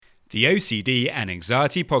The OCD and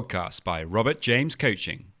Anxiety Podcast by Robert James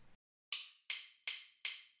Coaching.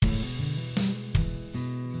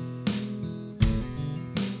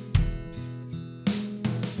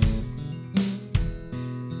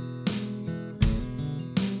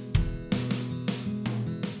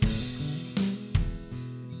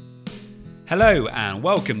 Hello and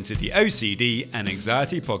welcome to the OCD and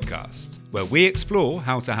Anxiety Podcast, where we explore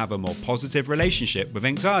how to have a more positive relationship with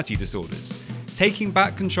anxiety disorders, taking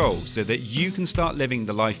back control so that you can start living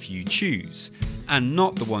the life you choose and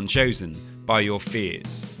not the one chosen by your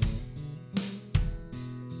fears.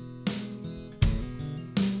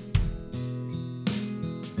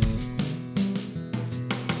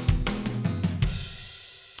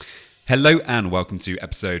 Hello and welcome to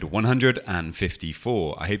episode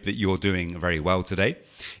 154. I hope that you're doing very well today.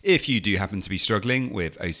 If you do happen to be struggling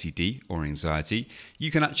with OCD or anxiety, you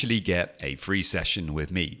can actually get a free session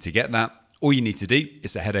with me. To get that, all you need to do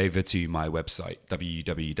is to head over to my website,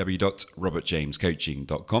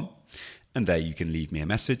 www.robertjamescoaching.com, and there you can leave me a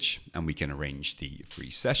message and we can arrange the free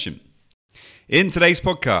session. In today's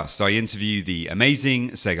podcast, I interview the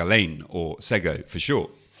amazing Ségolène, or Sego for short.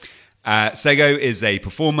 Sego is a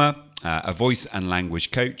performer, a voice and language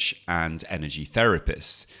coach, and energy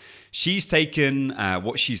therapist. She's taken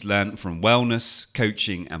what she's learned from wellness,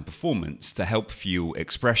 coaching, and performance to help fuel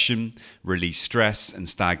expression, release stress and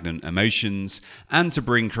stagnant emotions, and to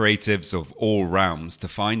bring creatives of all realms to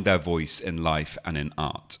find their voice in life and in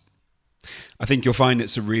art. I think you'll find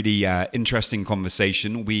it's a really interesting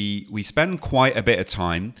conversation. We spend quite a bit of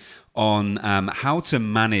time on how to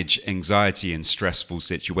manage anxiety in stressful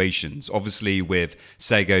situations. Obviously, with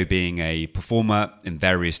Sego being a performer in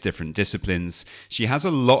various different disciplines, she has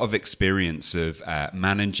a lot of experience of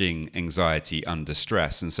managing anxiety under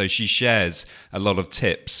stress, and so she shares a lot of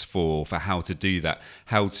tips for how to do that,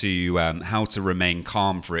 how to remain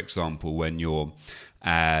calm, for example, when you're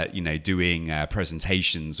doing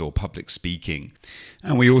presentations or public speaking.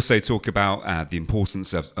 And we also talk about the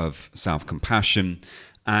importance of self-compassion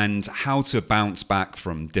and how to bounce back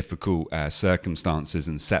from difficult circumstances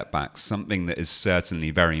and setbacks, something that is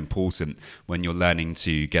certainly very important when you're learning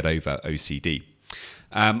to get over OCD.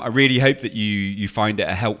 I really hope that you find it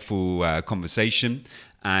a helpful conversation.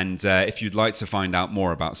 And if you'd like to find out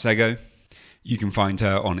more about Sego, you can find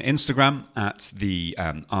her on Instagram at the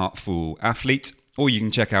Artful Athlete, or you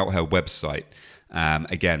can check out her website,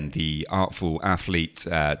 again, the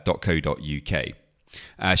artfulathlete.co.uk.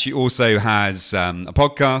 She also has a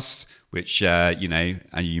podcast, which, and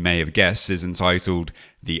you may have guessed, is entitled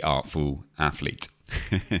The Artful Athlete.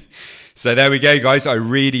 So there we go, guys. I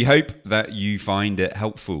really hope that you find it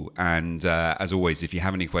helpful. And as always, if you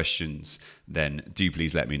have any questions, then do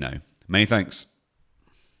please let me know. Many thanks.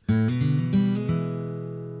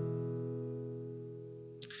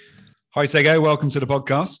 Hi, Sego. Welcome to the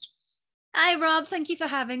podcast. Hi, Rob. Thank you for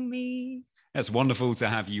having me. It's wonderful to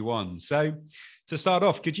have you on. So to start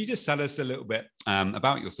off, could you just tell us a little bit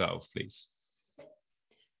about yourself, please?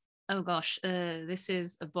 Oh, gosh. This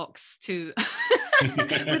is a box too,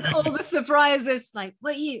 with all the surprises. Like,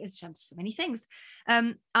 what are you? It's just so many things.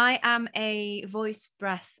 I am a voice,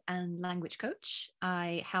 breath, and language coach.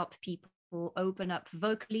 I help people open up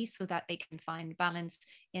vocally so that they can find balance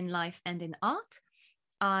in life and in art.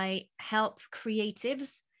 I help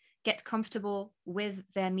creatives get comfortable with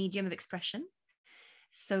their medium of expression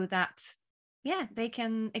so that, they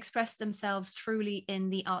can express themselves truly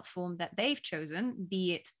in the art form that they've chosen,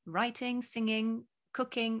 be it writing, singing,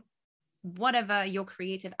 cooking, whatever your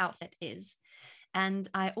creative outlet is. And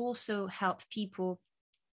I also help people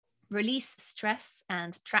release stress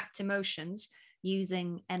and trapped emotions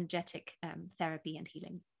using energetic therapy and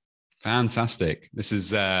healing. Fantastic. This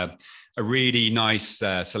is a really nice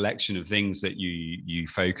selection of things that you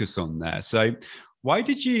focus on there. So why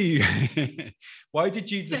did you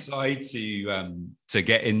decide to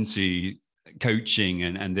get into coaching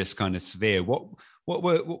and this kind of sphere?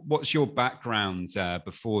 What's your background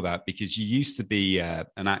before that? Because you used to be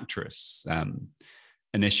an actress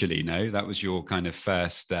initially, no? That was your kind of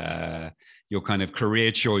first your kind of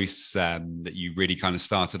career choice that you really kind of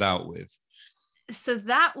started out with. So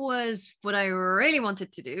that was what I really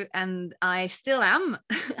wanted to do, and I still am.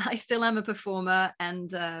 I still am a performer,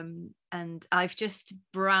 and I've just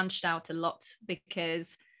branched out a lot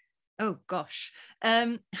because, oh gosh,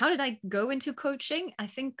 how did I go into coaching? I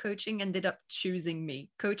think coaching ended up choosing me.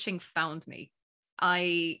 Coaching found me.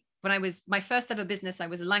 When I was my first ever business, I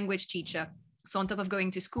was a language teacher. So on top of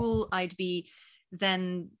going to school, I'd be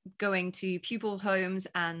then going to pupil homes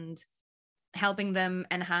and helping them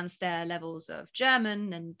enhance their levels of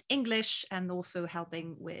German and English, and also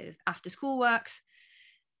helping with after school works.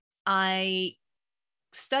 I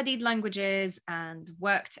studied languages and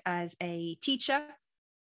worked as a teacher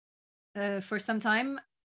for some time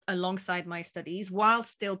alongside my studies while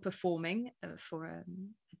still performing for a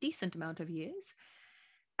decent amount of years.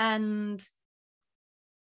 And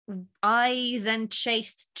I then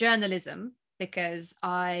chased journalism because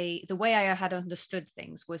the way I had understood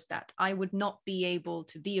things was that I would not be able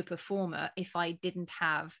to be a performer if I didn't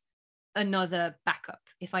have another backup,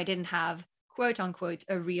 if I didn't have, quote unquote,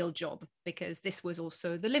 a real job, because this was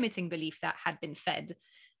also the limiting belief that had been fed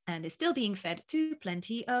and is still being fed to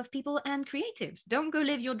plenty of people and creatives. Don't go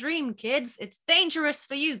live your dream, kids. It's dangerous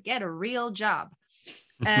for you. Get a real job.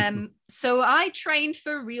 So I trained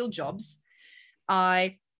for real jobs.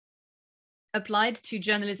 I applied to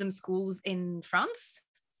journalism schools in France.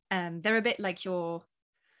 They're a bit like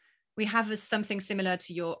we have something similar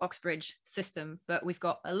to your Oxbridge system, but we've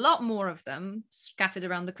got a lot more of them scattered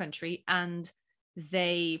around the country, and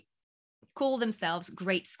they call themselves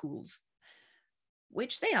great schools,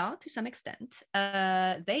 which they are to some extent.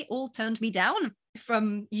 They all turned me down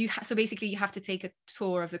from you. So basically you have to take a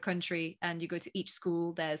tour of the country and you go to each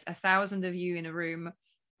school. There's 1,000 of you in a room,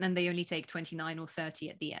 and they only take 29 or 30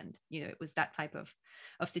 at the end. You know, it was that type of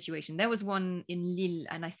situation. There was one in Lille,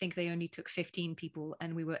 and I think they only took 15 people,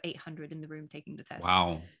 and we were 800 in the room taking the test.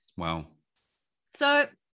 Wow. So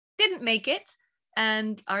didn't make it.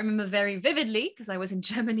 And I remember very vividly, because I was in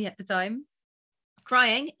Germany at the time,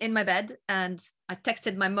 crying in my bed. And I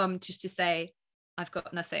texted my mum just to say, I've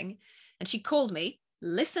got nothing. And she called me,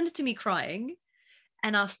 listened to me crying,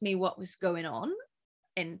 and asked me what was going on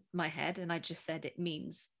in my head. And I just said, it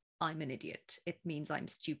means I'm an idiot. It means I'm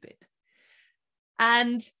stupid.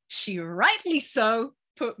 And she rightly so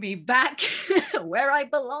put me back where I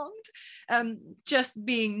belonged. Just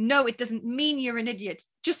being, no, it doesn't mean you're an idiot.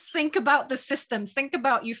 Just think about the system. Think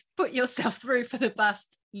about you've put yourself through for the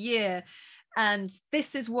past year. And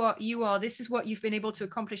this is what you are. This is what you've been able to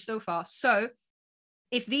accomplish so far. So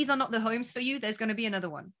if these are not the homes for you, there's going to be another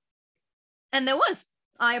one. And there was.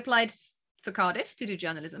 I applied for Cardiff to do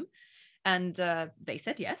journalism, and they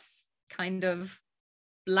said yes, kind of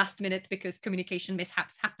last minute because communication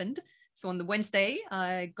mishaps happened. So on the Wednesday,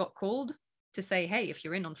 I got called to say, hey, if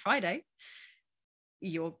you're in on Friday,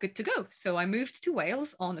 you're good to go. So I moved to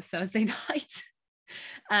Wales on a Thursday night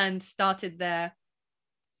and started there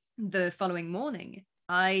the following morning.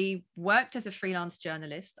 I worked as a freelance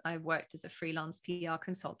journalist. I worked as a freelance PR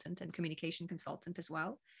consultant and communication consultant as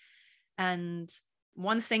well. And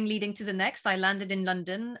one thing leading to the next, I landed in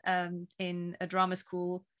London in a drama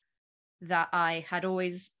school that I had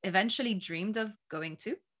always eventually dreamed of going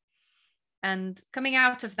to. And coming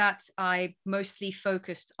out of that, I mostly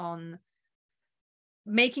focused on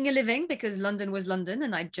making a living because London was London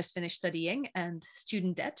and I'd just finished studying and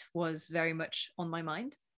student debt was very much on my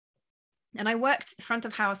mind. And I worked front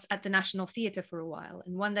of house at the National Theatre for a while.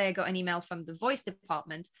 And one day I got an email from the voice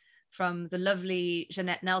department from the lovely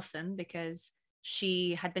Jeanette Nelson, because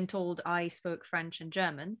she had been told I spoke French and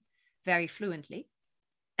German very fluently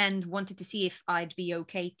and wanted to see if I'd be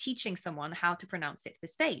okay teaching someone how to pronounce it for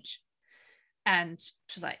stage. And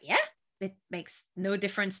she's like, yeah, it makes no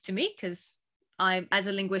difference to me because as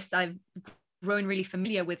a linguist, I've grown really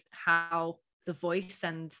familiar with how the voice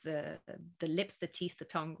and the lips, the teeth, the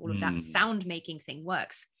tongue, all of that sound making thing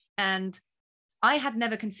works. And I had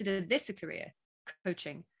never considered this a career,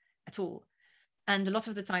 coaching at all. And a lot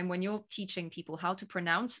of the time when you're teaching people how to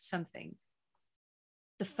pronounce something,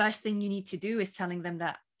 the first thing you need to do is telling them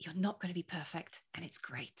that you're not going to be perfect and it's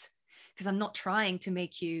great. Because I'm not trying to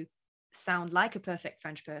make you sound like a perfect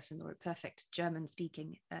French person or a perfect German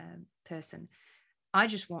speaking person. I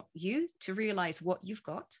just want you to realize what you've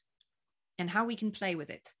got and how we can play with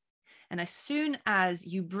it. And as soon as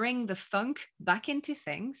you bring the funk back into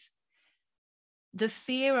things, the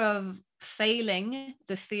fear of failing,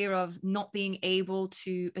 the fear of not being able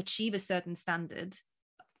to achieve a certain standard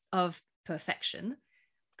of perfection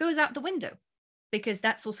goes out the window, because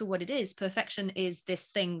that's also what it is. Perfection is this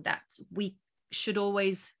thing that we should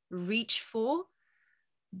always reach for,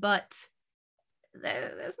 but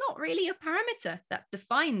there's not really a parameter that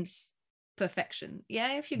defines perfection.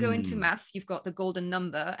 Yeah, if you go into math, you've got the golden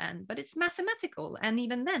number, but it's mathematical, and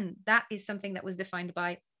even then that is something that was defined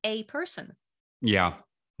by a person. Yeah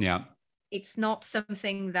It's not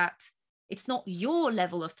something that, it's not your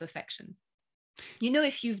level of perfection. You know,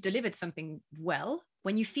 if you've delivered something well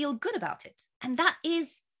when you feel good about it, and that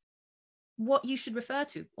is what you should refer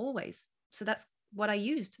to always. So that's what I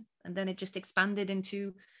used, and then it just expanded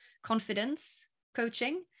into confidence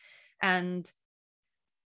coaching and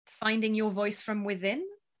finding your voice from within.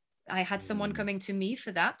 I had someone coming to me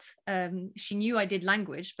for that. She knew I did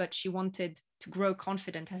language, but she wanted to grow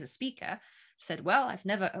confident as a speaker. I said, well, I've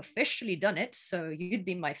never officially done it, so you'd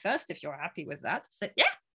be my first if you're happy with that. I said, yeah.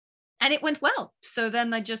 And it went well. So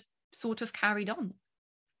then I just sort of carried on.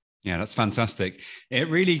 Yeah, that's fantastic. It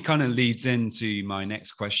really kind of leads into my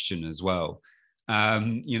next question as well,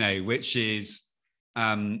 which is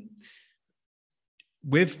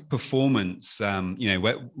with performance,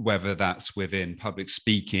 whether that's within public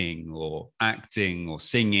speaking or acting or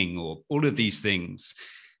singing or all of these things,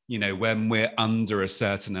 when we're under a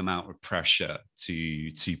certain amount of pressure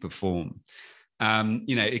to perform,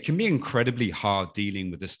 it can be incredibly hard dealing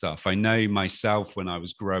with this stuff. I know myself, when I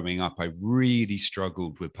was growing up, I really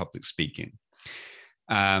struggled with public speaking.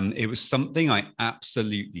 It was something I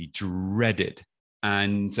absolutely dreaded.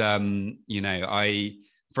 And,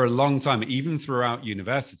 for a long time, even throughout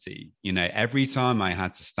university, every time I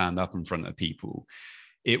had to stand up in front of people,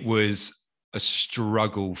 it was a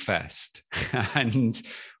struggle fest. And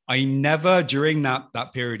I never, during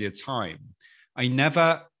that period of time, I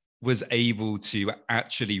never was able to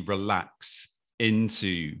actually relax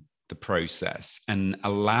into the process and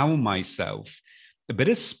allow myself a bit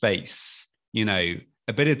of space, a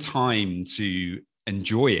bit of time to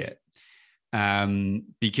enjoy it.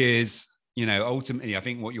 Because, ultimately, I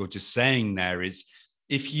think what you're just saying there is,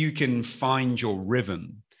 if you can find your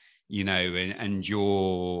rhythm, and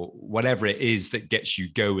your whatever it is that gets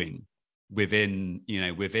you going within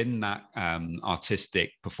that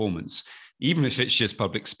artistic performance, even if it's just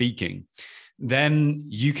public speaking, then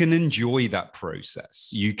you can enjoy that process.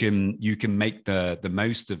 You can make the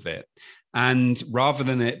most of it. And rather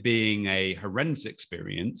than it being a horrendous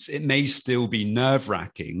experience, it may still be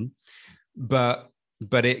nerve-wracking, but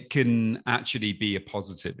it can actually be a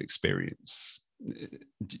positive experience.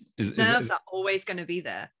 Nerves are always going to be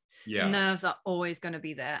there. Yeah. Nerves are always going to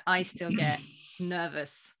be there. I still get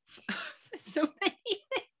nervous for so many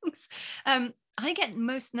things. I get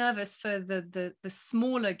most nervous for the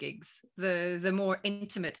smaller gigs, the more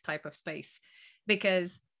intimate type of space,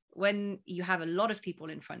 because when you have a lot of people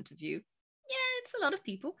in front of you, it's a lot of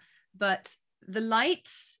people, but the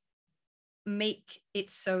lights make it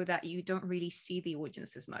so that you don't really see the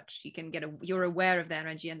audience as much. You're aware of their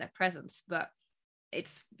energy and their presence, but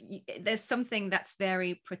there's something that's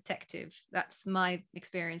very protective. That's my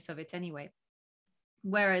experience of it anyway.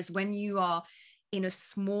 Whereas when you are in a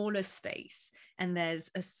smaller space and there's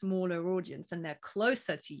a smaller audience and they're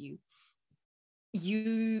closer to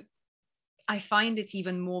you, I find it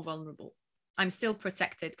even more vulnerable. I'm still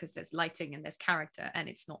protected because there's lighting and there's character, and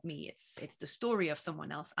it's not me. It's the story of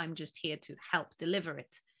someone else. I'm just here to help deliver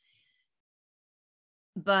it.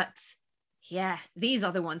 But yeah, these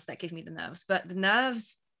are the ones that give me the nerves. But the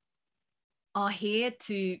nerves are here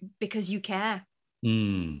because you care.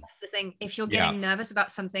 That's the thing. If you're getting nervous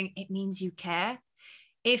about something, it means you care.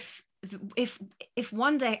 If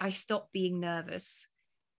one day I stop being nervous,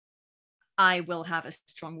 I will have a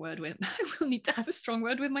strong word with. I will need to have a strong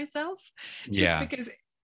word with myself, just because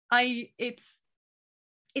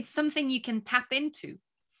it's something you can tap into,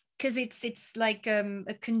 because it's like a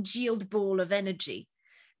congealed ball of energy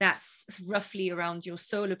that's roughly around your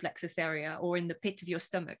solar plexus area or in the pit of your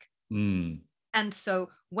stomach. And so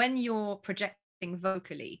when you're projecting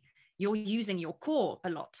vocally, you're using your core a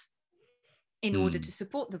lot in order to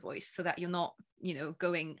support the voice, so that you're not,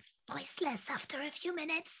 going voiceless after a few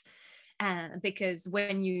minutes. Because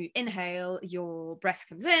when you inhale, your breath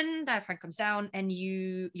comes in, diaphragm comes down, and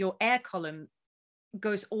your air column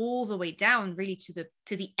goes all the way down, really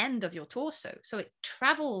to the end of your torso. So it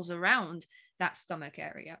travels around that stomach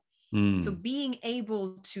area. So being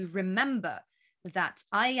able to remember that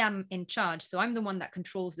I am in charge, so I'm the one that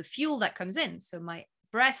controls the fuel that comes in. So my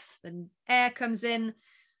breath and air comes in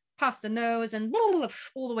past the nose and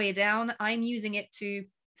all the way down. I'm using it to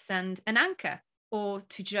send an anchor, or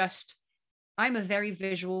to just, I'm a very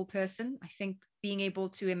visual person. I think being able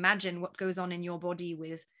to imagine what goes on in your body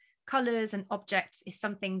with colors and objects is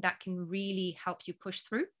something that can really help you push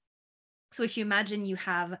through. So if you imagine you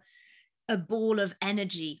have a ball of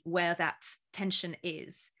energy where that tension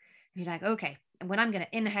is, you're like, okay, and when I'm going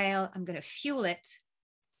to inhale, I'm going to fuel it.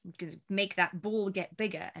 I'm going to make that ball get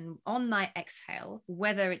bigger. And on my exhale,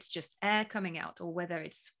 whether it's just air coming out or whether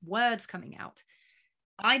it's words coming out,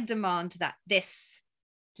 I demand that this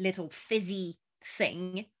little fizzy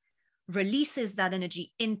thing releases that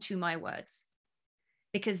energy into my words,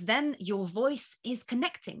 because then your voice is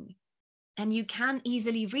connecting and you can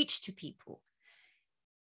easily reach to people.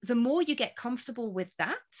 The more you get comfortable with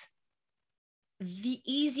that, the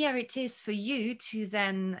easier it is for you to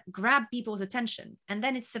then grab people's attention. And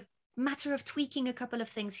then it's matter of tweaking a couple of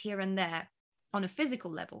things here and there on a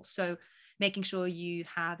physical level. So making sure you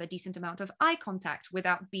have a decent amount of eye contact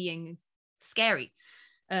without being scary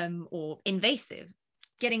or invasive,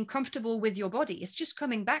 getting comfortable with your body. It's just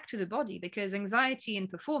coming back to the body, because anxiety in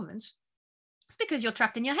performance is because you're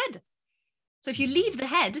trapped in your head. So if you leave the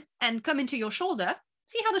head and come into your shoulder,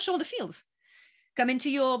 see how the shoulder feels. Come into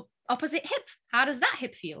your opposite hip. How does that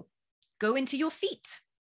hip feel? Go into your feet.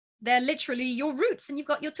 They're literally your roots, and you've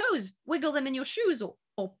got your toes. Wiggle them in your shoes,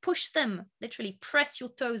 or push them. Literally press your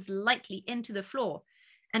toes lightly into the floor.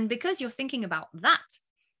 And because you're thinking about that,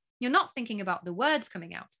 you're not thinking about the words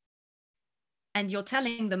coming out. And you're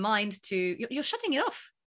telling the mind to, you're shutting it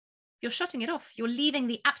off. You're shutting it off. You're leaving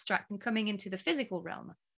the abstract and coming into the physical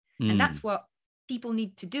realm. And that's what people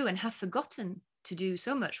need to do and have forgotten to do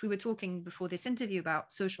so much. We were talking before this interview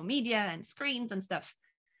about social media and screens and stuff.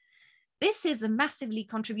 This is a massively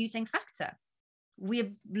contributing factor.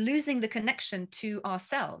 We're losing the connection to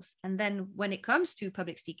ourselves. And then when it comes to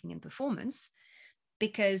public speaking and performance,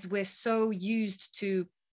 because we're so used to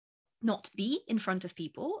not be in front of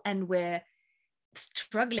people and we're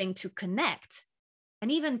struggling to connect.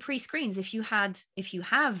 And even pre-screens, if you have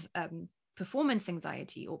performance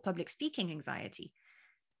anxiety or public speaking anxiety,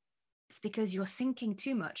 it's because you're thinking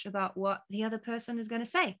too much about what the other person is going to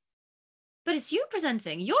say. But it's you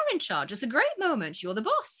presenting. You're in charge. It's a great moment. You're the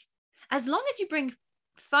boss. As long as you bring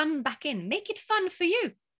fun back in, make it fun for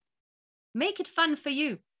you. Make it fun for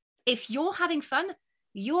you. If you're having fun,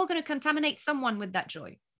 you're going to contaminate someone with that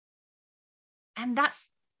joy. And that's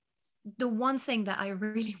the one thing that I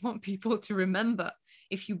really want people to remember.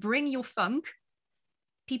 If you bring your funk,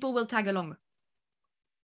 people will tag along.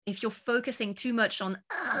 If you're focusing too much on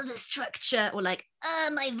the structure, or like,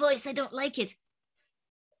 my voice, I don't like it,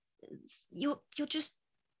 you're just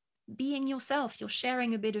being yourself. You're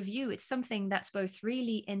sharing a bit of you. It's something that's both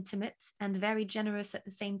really intimate and very generous at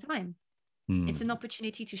the same time. It's an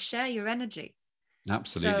opportunity to share your energy.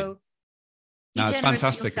 Absolutely. So no, it's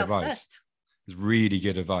fantastic advice. First. It's really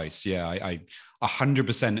good advice. Yeah, I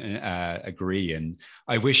 100% agree. And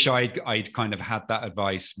I wish I'd kind of had that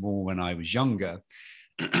advice more when I was younger.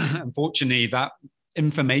 Unfortunately, that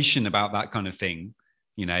information about that kind of thing,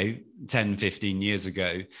 10, 15 years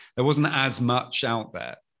ago, there wasn't as much out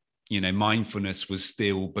there. Mindfulness was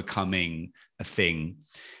still becoming a thing.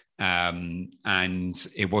 And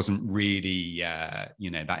it wasn't really,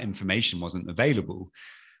 that information wasn't available.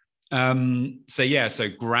 So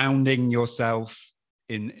grounding yourself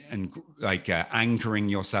in, and like anchoring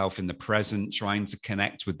yourself in the present, trying to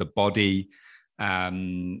connect with the body,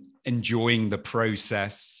 enjoying the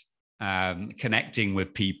process, connecting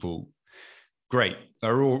with people. Great.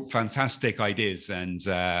 They're all fantastic ideas. And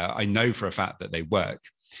I know for a fact that they work.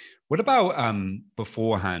 What about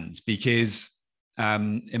beforehand? Because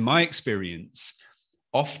in my experience,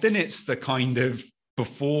 often it's the kind of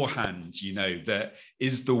beforehand, that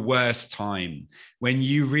is the worst time. When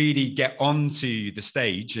you really get onto the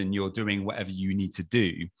stage and you're doing whatever you need to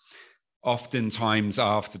do, oftentimes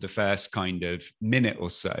after the first kind of minute or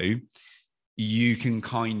so, you can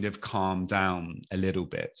kind of calm down a little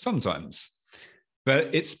bit sometimes.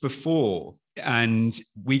 But it's before, and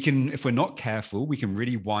we can, if we're not careful, we can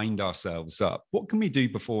really wind ourselves up. What can we do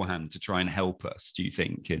beforehand to try and help us, do you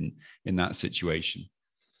think, in that situation?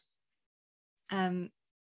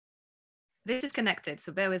 This is connected,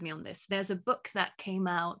 so bear with me on this. There's a book that came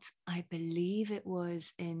out, I believe it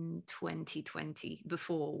was in 2020,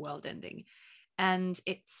 before World Ending. And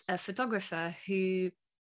it's a photographer who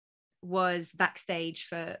was backstage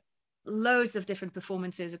for loads of different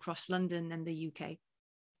performances across London and the UK.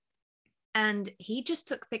 And he just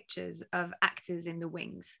took pictures of actors in the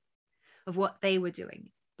wings, of what they were doing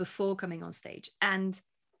before coming on stage. And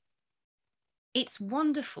it's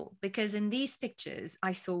wonderful, because in these pictures,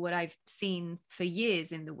 I saw what I've seen for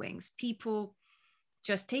years in the wings, people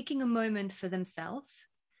just taking a moment for themselves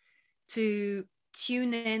to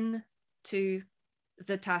tune in to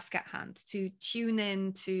the task at hand, to tune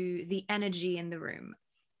in to the energy in the room,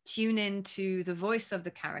 tune in to the voice of the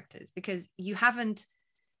characters, because you haven't,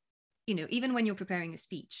 even when you're preparing a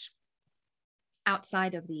speech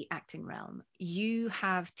outside of the acting realm, you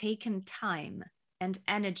have taken time and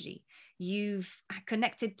energy. You've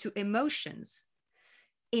connected to emotions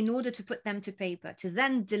in order to put them to paper, to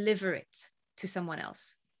then deliver it to someone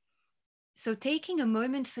else. So taking a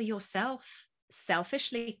moment for yourself,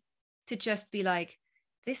 selfishly, to just be like,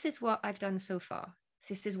 this is what I've done so far.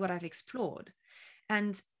 This is what I've explored.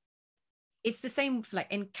 And it's the same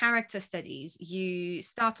like in character studies. You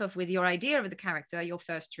start off with your idea of the character, your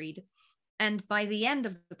first read. And by the end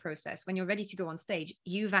of the process, when you're ready to go on stage,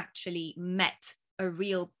 you've actually met a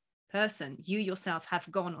real person. You yourself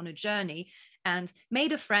have gone on a journey and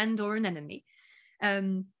made a friend or an enemy,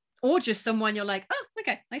 or just someone you're like, oh,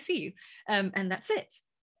 okay, I see you. And that's it.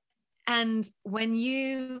 And when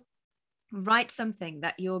you write something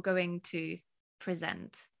that you're going to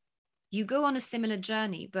present, you go on a similar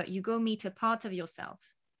journey, but you go meet a part of yourself.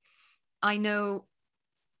 I know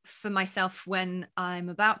for myself, when I'm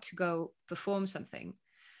about to go perform something,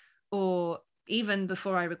 or even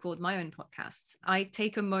before I record my own podcasts, I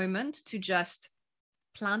take a moment to just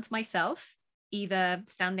plant myself, either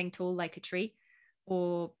standing tall like a tree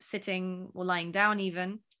or sitting or lying down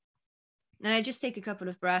even. And I just take a couple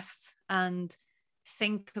of breaths and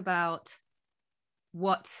think about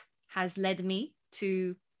what has led me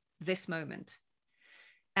to this moment.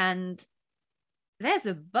 And there's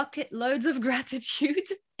a bucket loads of gratitude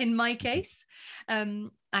in my case.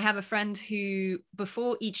 I have a friend who,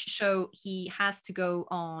 before each show, he has to go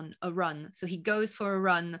on a run. So he goes for a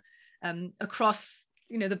run across,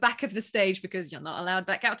 the back of the stage, because you're not allowed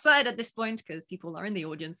back outside at this point because people are in the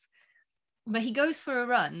audience. But he goes for a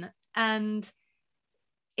run, and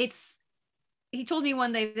he told me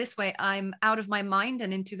one day this way: I'm out of my mind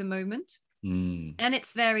and into the moment. And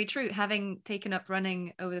it's very true. Having taken up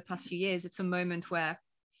running over the past few years, it's a moment where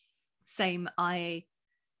I'm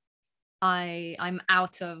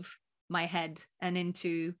out of my head and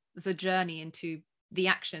into the journey, into the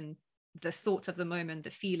action, the thought of the moment, the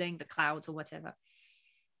feeling, the clouds or whatever.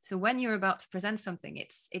 So when you're about to present something,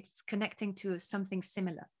 it's connecting to something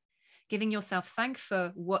similar, giving yourself thanks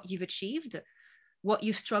for what you've achieved, what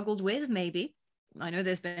you've struggled with, maybe. I know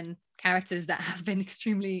there's been characters that have been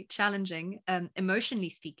extremely challenging, emotionally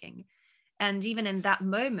speaking. And even in that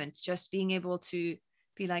moment, just being able to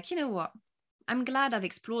be like, you know what, I'm glad I've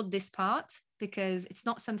explored this part, because it's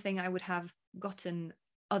not something I would have gotten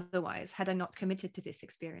otherwise had I not committed to this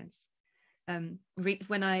experience.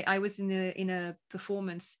 When I was in a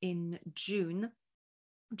performance in June,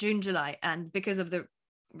 July, and because of the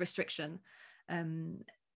restriction,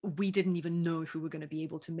 we didn't even know if we were going to be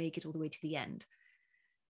able to make it all the way to the end.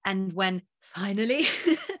 And when finally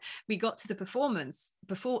we got to the performance,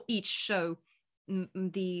 before each show,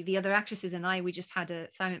 the other actresses and I, we just had a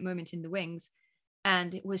silent moment in the wings.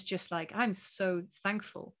 And it was just like, I'm so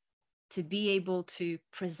thankful to be able to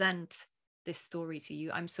present this story to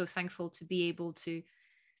you. I'm so thankful to be able to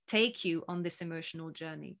take you on this emotional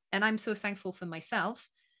journey. And I'm so thankful for myself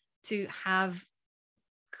to have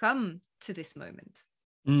come to this moment,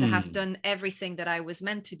 to have done everything that I was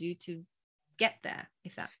meant to do to get there,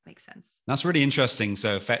 if that makes sense. That's really interesting.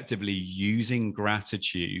 So effectively using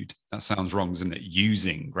gratitude, that sounds wrong, doesn't it?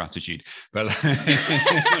 Using gratitude, but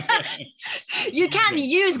you can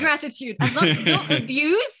use gratitude, as long as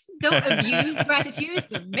don't abuse gratitude,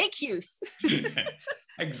 but make use.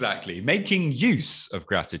 Exactly. Making use of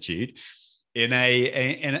gratitude in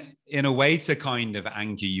a way to kind of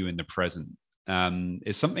anchor you in the present.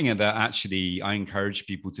 Is something that actually I encourage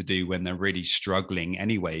people to do when they're really struggling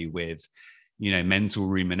anyway with, mental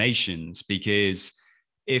ruminations, because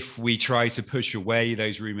if we try to push away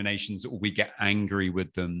those ruminations or we get angry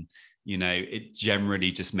with them, it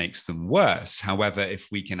generally just makes them worse. However, if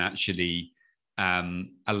we can actually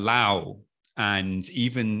allow and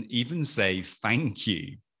even say thank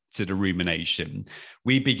you to the rumination,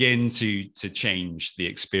 we begin to change the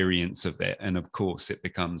experience of it, and of course it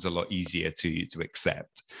becomes a lot easier to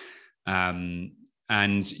accept.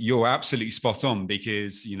 And you're absolutely spot on,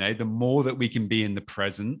 because the more that we can be in the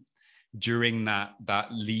present during that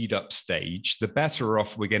lead up stage, the better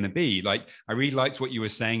off we're going to be. Like, I really liked what you were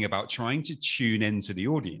saying about trying to tune into the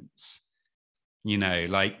audience,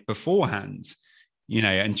 like beforehand,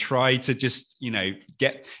 and try to just,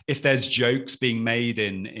 get, if there's jokes being made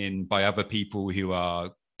in by other people who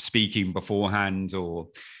are speaking beforehand, or,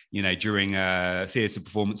 during a theatre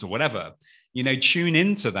performance or whatever, tune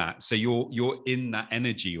into that. So you're in that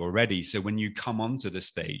energy already. So when you come onto the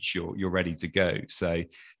stage, you're ready to go. So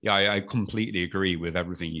yeah, I completely agree with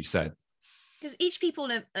everything you said. Because each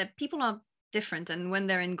people are different. And when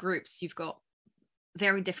they're in groups, you've got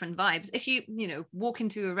very different vibes. If you walk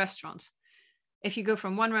into a restaurant, if you go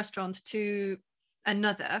from one restaurant to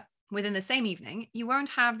another within the same evening, you won't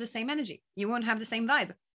have the same energy. You won't have the same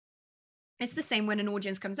vibe. It's the same when an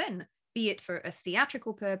audience comes in, be it for a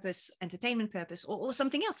theatrical purpose, entertainment purpose, or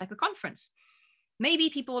something else like a conference.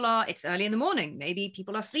 Maybe it's early in the morning. Maybe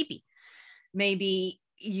people are sleepy. Maybe,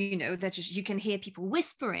 you can hear people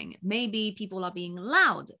whispering. Maybe people are being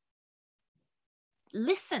loud.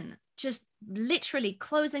 Listen, just literally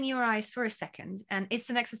closing your eyes for a second. And it's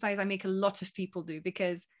an exercise I make a lot of people do,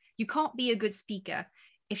 because you can't be a good speaker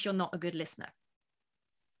if you're not a good listener.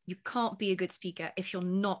 you can't be a good speaker if you're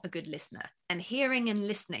not a good listener. And hearing and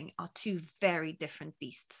listening are two very different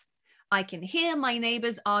beasts. I can hear my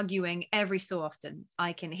neighbors arguing every so often.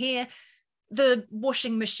 I can hear the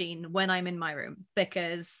washing machine when I'm in my room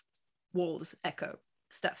because walls echo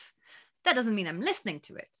stuff. That doesn't mean I'm listening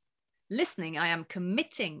to it. Listening, I am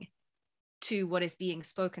committing to what is being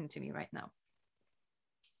spoken to me right now.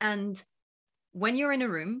 And when you're in a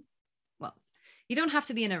room, well, you don't have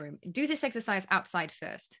to be in a room. Do this exercise outside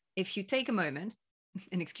first. If you take a moment,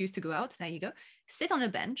 an excuse to go out, there you go, sit on a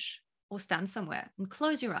bench or stand somewhere and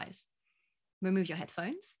close your eyes. Remove your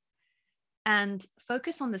headphones and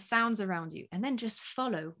focus on the sounds around you, and then just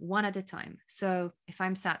follow one at a time. So if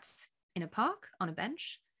I'm sat in a park on a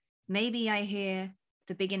bench, maybe I hear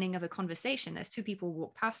the beginning of a conversation as two people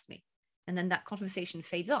walk past me, and then that conversation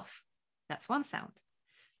fades off. That's one sound.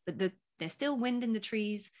 But there's still wind in the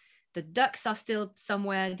trees. The ducks are still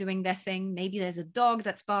somewhere doing their thing. Maybe there's a dog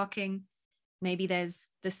that's barking. Maybe there's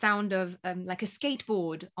the sound of like a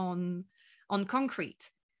skateboard on concrete.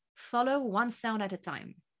 Follow one sound at a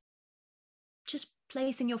time. Just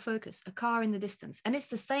placing your focus, a car in the distance. And it's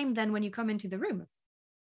the same then when you come into the room.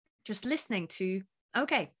 Just listening to,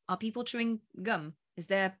 okay, are people chewing gum? Is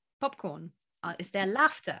there popcorn? Is there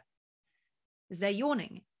laughter? Is there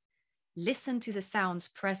yawning? Listen to the sounds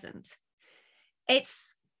present.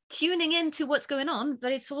 It's tuning into what's going on,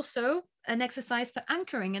 but it's also an exercise for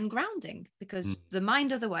anchoring and grounding, because the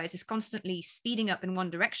mind otherwise is constantly speeding up in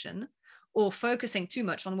one direction or focusing too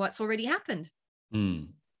much on what's already happened.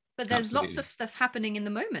 But there's Absolutely. lots of stuff happening in the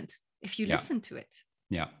moment if you listen to it.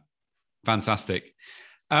 Yeah, fantastic.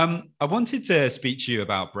 I wanted to speak to you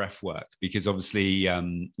about breath work because obviously,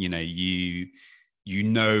 you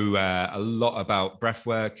know a lot about breath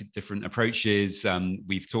work, different approaches.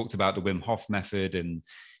 We've talked about the Wim Hof method, and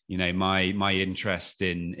my interest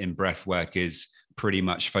in breath work is pretty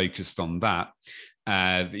much focused on that.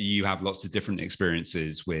 You have lots of different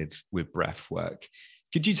experiences with breath work.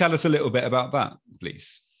 Could you tell us a little bit about that,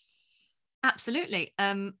 please? Absolutely.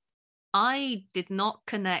 I did not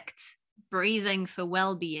connect breathing for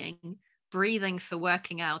well-being, breathing for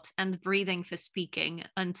working out, and breathing for speaking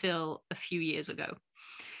until a few years ago,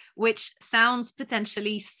 which sounds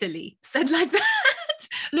potentially silly said like that.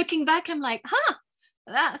 Looking back, I'm like,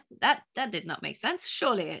 that did not make sense.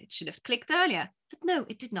 Surely it should have clicked earlier. But no,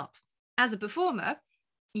 it did not. As a performer,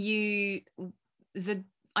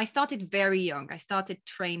 I started very young. I started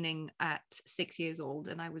training at 6 years old,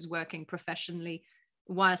 and I was working professionally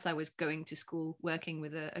whilst I was going to school, working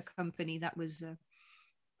with a company that was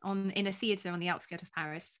in a theatre on the outskirts of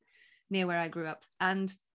Paris, near where I grew up.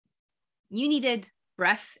 And you needed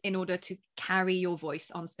breath in order to carry your voice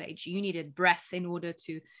on stage. You needed breath in order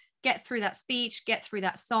to get through that speech, get through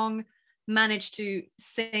that song, manage to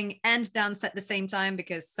sing and dance at the same time,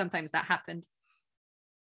 because sometimes that happened.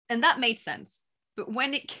 And that made sense. But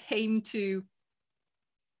when it came to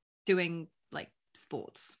doing like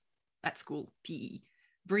sports at school, PE,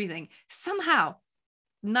 breathing, somehow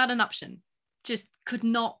not an option. Just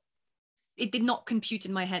it did not compute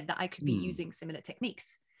in my head that I could be using similar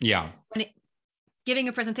techniques. Yeah. Giving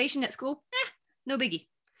a presentation at school, no biggie.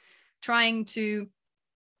 Trying to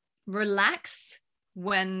relax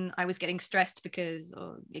when I was getting stressed because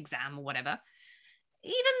of exam or whatever,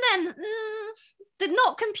 even then, did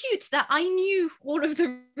not compute that I knew all of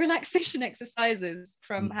the relaxation exercises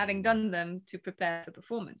from having done them to prepare for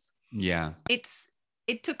performance. Yeah.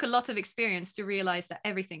 It took a lot of experience to realize that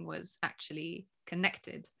everything was actually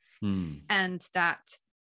connected, and that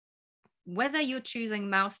whether you're choosing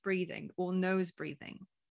mouth breathing or nose breathing,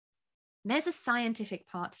 there's a scientific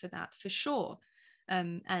part for that, for sure.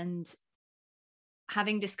 And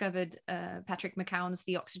having discovered Patrick McKeown's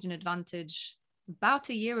The Oxygen Advantage about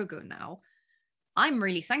a year ago now, I'm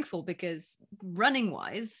really thankful, because running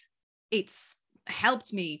wise, it's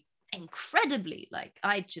helped me incredibly. Like,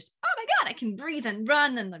 I just, oh my God, I can breathe and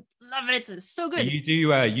run, and I love it. It's so good.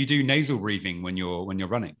 You do nasal breathing when you're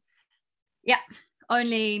running? Yeah,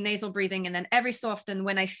 only nasal breathing. And then every so often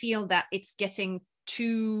when I feel that it's getting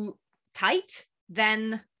too tight,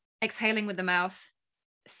 then exhaling with the mouth,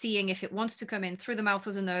 seeing if it wants to come in through the mouth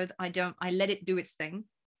or the nose. I let it do its thing.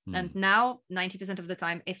 And now 90% of the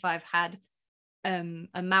time, if I've had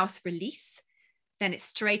a mouth release, then it's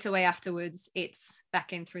straight away afterwards, it's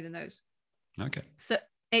back in through the nose. Okay. So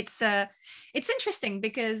it's interesting,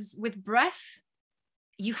 because with breath,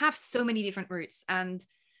 you have so many different routes. And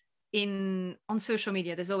on social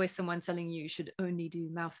media, there's always someone telling you should only do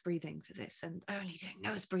mouth breathing for this and only doing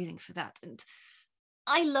nose breathing for that. And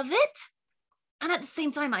I love it. And at the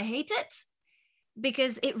same time, I hate it,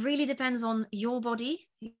 because it really depends on your body,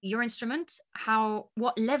 your instrument,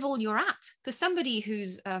 what level you're at. Because somebody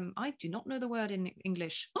who's I do not know the word in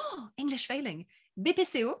English. Oh, English failing.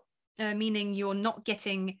 BPCO, meaning you're not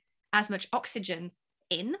getting as much oxygen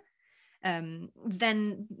in,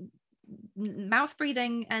 then mouth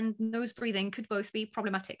breathing and nose breathing could both be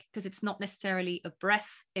problematic, because it's not necessarily a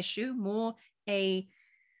breath issue, more a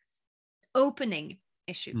opening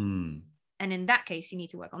issue. And in that case, you need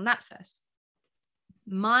to work on that first.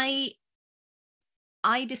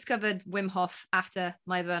 I discovered Wim Hof after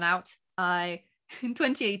my burnout. In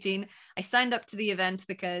 2018, I signed up to the event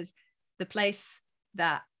because the place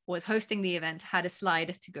that was hosting the event had a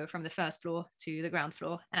slide to go from the first floor to the ground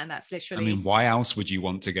floor, and that's literally. I mean, why else would you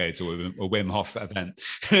want to go to a Wim Hof event?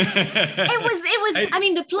 It was. I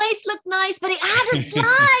mean, the place looked nice, but it had a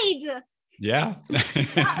slide. Yeah.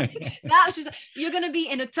 that was just, you're going to be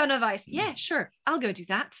in a ton of ice. Yeah, sure. I'll go do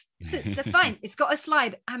that. That's fine. It's got a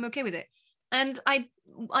slide. I'm okay with it. And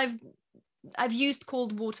I've used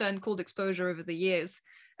cold water and cold exposure over the years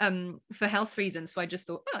for health reasons. So I just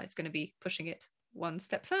thought, oh, it's going to be pushing it one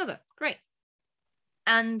step further. Great.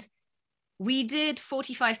 And we did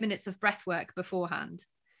 45 minutes of breath work beforehand,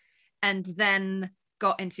 and then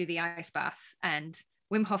got into the ice bath, and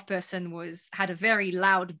Wim Hof person had a very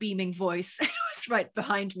loud beaming voice and was right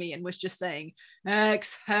behind me and was just saying,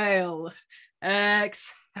 exhale,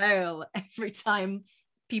 exhale, every time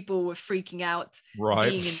people were freaking out, right,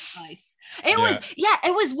 being in the ice.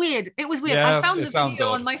 It was weird. It was weird. Yeah, I found the video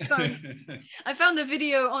on my phone. I found the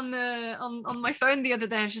video on my phone the other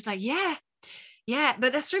day. I was just like, yeah,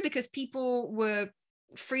 but that's true, because people were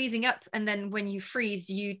freezing up, and then when you freeze,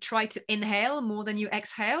 you try to inhale more than you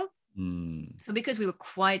exhale. So because we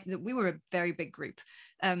were a very big group,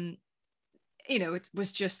 it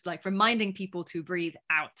was just like reminding people to breathe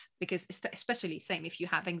out, because especially same if you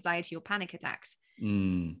have anxiety or panic attacks,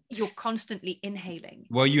 you're constantly inhaling.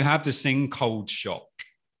 Well, you have this thing, cold shock,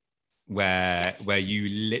 where you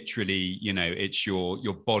literally, it's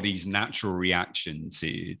your body's natural reaction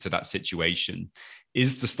to that situation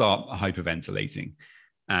is to start hyperventilating.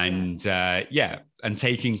 And and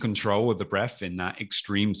taking control of the breath in that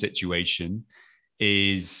extreme situation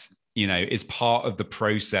is part of the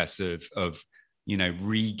process of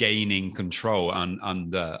regaining control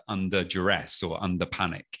under duress or under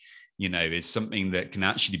panic. Is something that can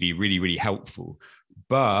actually be really, really helpful.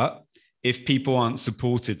 But if people aren't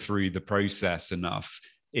supported through the process enough,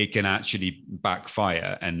 it can actually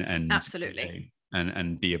backfire and absolutely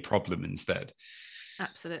and be a problem instead.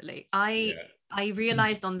 Absolutely. I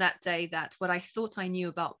realized on that day that what I thought I knew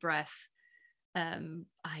about breath,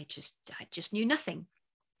 I just knew nothing.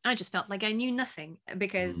 I just felt like I knew nothing,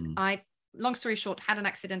 because long story short, had an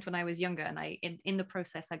accident when I was younger, and in the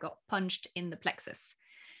process I got punched in the plexus.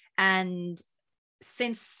 And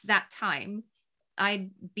since that time,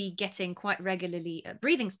 I'd be getting quite regularly a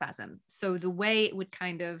breathing spasm. So the way it would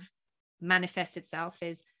kind of manifest itself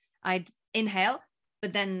is I'd inhale,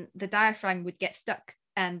 but then the diaphragm would get stuck,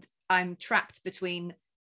 and I'm trapped between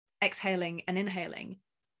exhaling and inhaling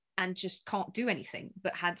and just can't do anything,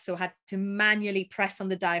 but had to manually press on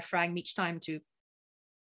the diaphragm each time to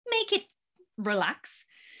make it relax.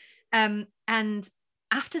 And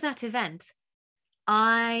after that event,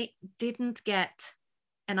 I didn't get,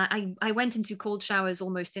 and I went into cold showers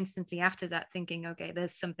almost instantly after that, thinking, okay,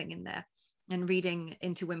 there's something in there, and reading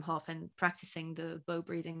into Wim Hof and practicing the bow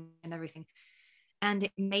breathing and everything. And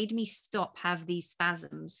it made me have these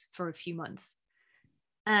spasms for a few months.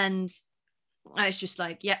 And I was just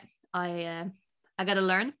like, I gotta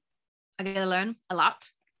learn a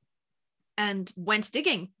lot. And went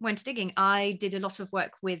digging. I did a lot of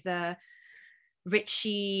work with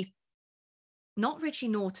Richie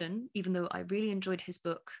Norton, even though I really enjoyed his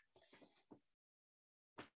book.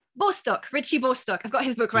 Richie Bostock. I've got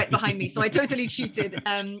his book right behind me, so I totally cheated.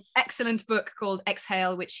 Excellent book called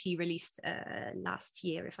Exhale, which he released last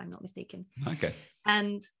year, if I'm not mistaken. Okay.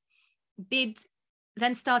 And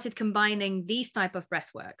then started combining these type of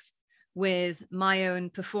breathworks with my own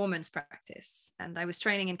performance practice. And I was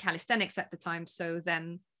training in calisthenics at the time, so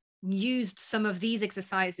then used some of these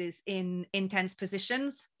exercises in intense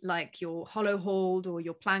positions, like your hollow hold or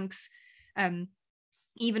your planks,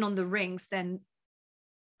 even on the rings, then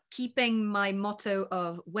keeping my motto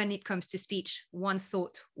of, when it comes to speech, one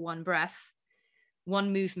thought, one breath,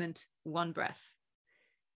 one movement, one breath,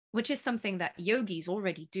 which is something that yogis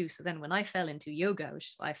already do. So then when I fell into yoga,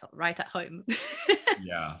 I felt right at home.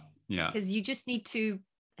 Yeah. Because you just need to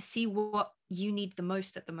see what you need the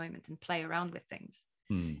most at the moment and play around with things.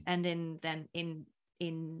 And in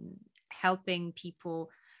helping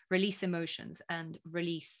people release emotions and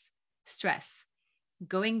release stress,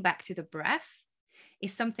 going back to the breath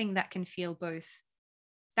is something that can feel both,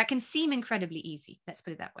 that can seem incredibly easy. Let's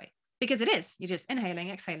put it that way, because it is. You're just inhaling,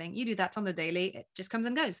 exhaling. You do that on the daily. It just comes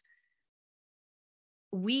and goes.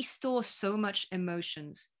 We store so much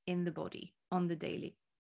emotions in the body on the daily.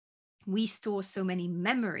 We store so many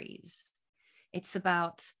memories. It's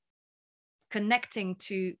about connecting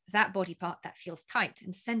to that body part that feels tight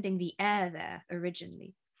and sending the air there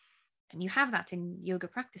originally. And you have that in yoga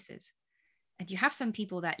practices. And you have some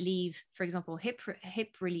people that leave, for example, hip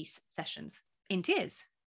release sessions in tears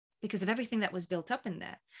because of everything that was built up in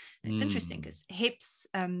there. And it's interesting because hips,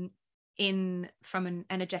 from an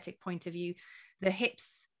energetic point of view, the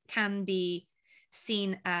hips can be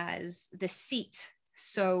seen as the seat.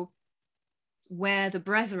 So where the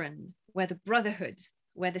brethren, where the brotherhood,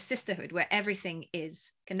 where the sisterhood, where everything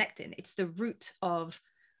is connected, it's the root of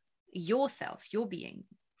yourself, your being.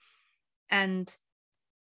 And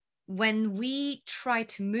when we try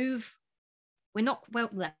to move,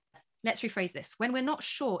 let's rephrase this. When we're not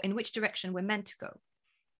sure in which direction we're meant to go,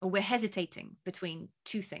 or we're hesitating between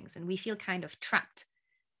two things and we feel kind of trapped,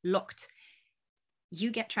 locked,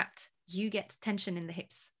 you get trapped, you get tension in the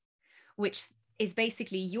hips, which is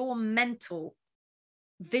basically your mental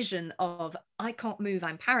vision of, I can't move,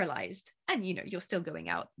 I'm paralyzed. And you're still going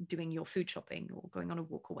out doing your food shopping or going on a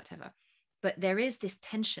walk or whatever. But there is this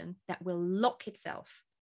tension that will lock itself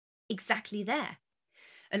exactly there.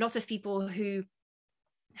 A lot of people who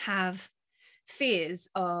have fears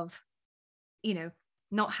of,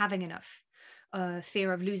 not having enough,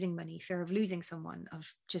 fear of losing money, fear of losing someone,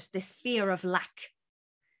 of just this fear of lack.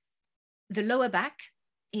 The lower back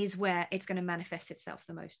is where it's going to manifest itself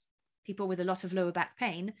the most. People with a lot of lower back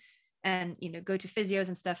pain and, go to physios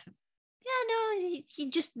and stuff. Yeah, no, you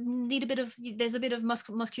just need there's a bit of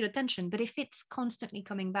muscular tension. But if it's constantly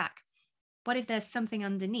coming back, what if there's something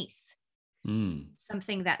underneath?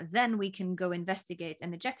 Something that then we can go investigate,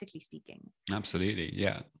 energetically speaking. Absolutely,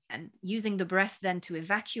 yeah. And using the breath then to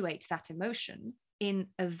evacuate that emotion in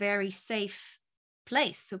a very safe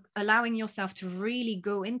place. So allowing yourself to really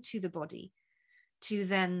go into the body to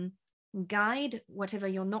then guide whatever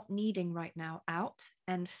you're not needing right now out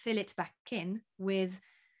and fill it back in with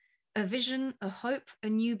a vision, a hope, a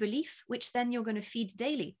new belief, which then you're going to feed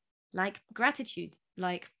daily, like gratitude,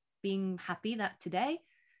 like being happy that today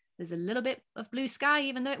there's a little bit of blue sky,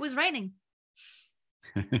 even though it was raining.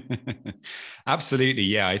 Absolutely.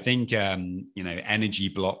 Yeah. I think, energy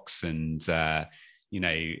blocks and,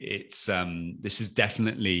 it's, this is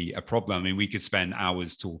definitely a problem. I mean, we could spend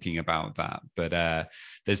hours talking about that, but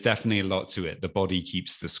there's definitely a lot to it. The body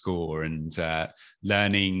keeps the score, and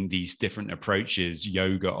learning these different approaches,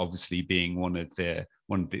 yoga obviously being one of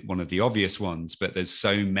the obvious ones, but there's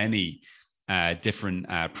so many different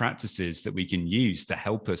practices that we can use to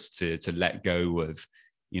help us to let go of,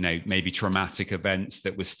 maybe traumatic events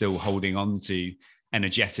that we're still holding on to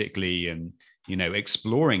energetically, and,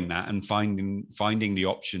 exploring that and finding the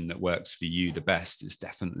option that works for you the best is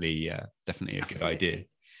definitely a Absolutely. good idea.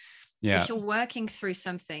 Yeah. If you're working through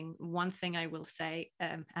something, one thing I will say,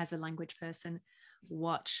 as a language person,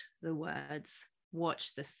 watch the words,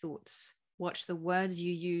 watch the thoughts, watch the words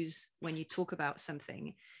you use when you talk about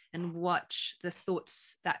something, and watch the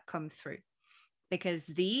thoughts that come through, because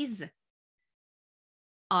these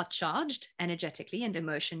are charged energetically and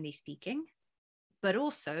emotionally speaking. But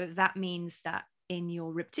also that means that in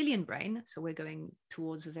your reptilian brain, so we're going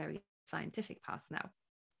towards a very scientific path now.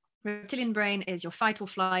 Reptilian brain is your fight or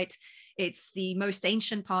flight. It's the most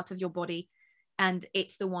ancient part of your body, and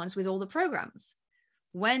it's the ones with all the programs.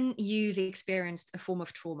 When you've experienced a form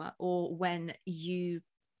of trauma, or when you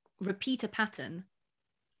repeat a pattern,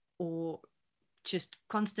 or just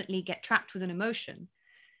constantly get trapped with an emotion,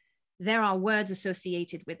 there are words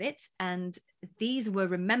associated with it. And these were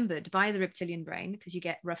remembered by the reptilian brain, because you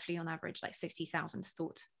get roughly on average like 60,000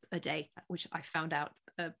 thoughts a day, which I found out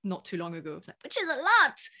not too long ago, which is a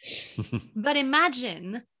lot. But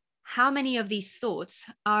imagine how many of these thoughts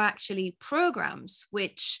are actually programs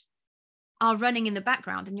which are running in the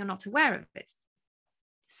background and you're not aware of it.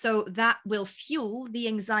 So that will fuel the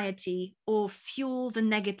anxiety or fuel the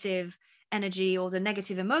negative energy or the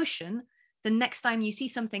negative emotion the next time you see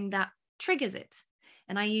something that triggers it.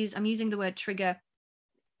 And I'm using the word trigger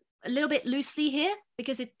a little bit loosely here,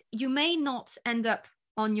 because you may not end up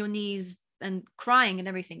on your knees and crying and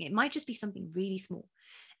everything. It might just be something really small.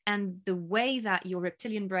 And the way that your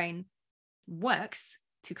reptilian brain works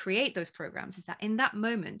to create those programs is that in that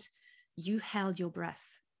moment, you held your breath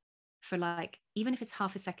for even if it's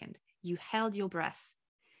half a second, you held your breath.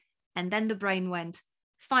 And then the brain went,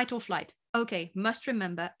 fight or flight. Okay, must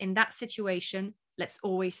remember in that situation, let's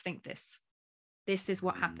always think this. This is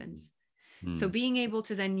what happens. Mm. So being able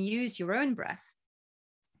to then use your own breath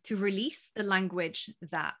to release the language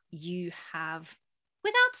that you have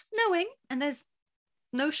without knowing, and there's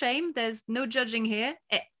no shame, there's no judging here.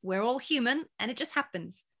 We're all human and it just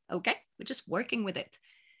happens. Okay, we're just working with it.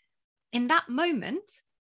 In that moment,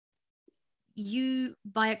 you,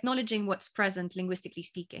 by acknowledging what's present linguistically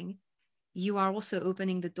speaking, you are also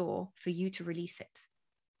opening the door for you to release it.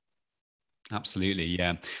 Absolutely,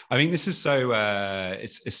 yeah. I think this is so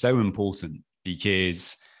it's so important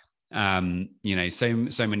because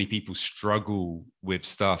so many people struggle with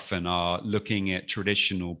stuff and are looking at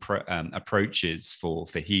traditional approaches for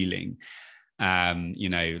healing.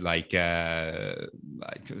 Like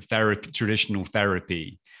therapy, traditional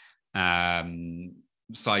therapy,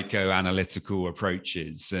 psychoanalytical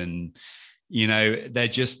approaches, and they're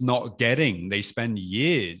just not getting. They spend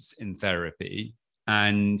years in therapy,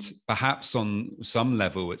 and perhaps on some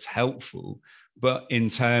level it's helpful, but in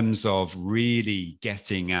terms of really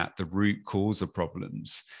getting at the root cause of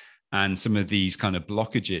problems and some of these kind of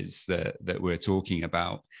blockages that we're talking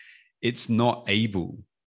about, it's not able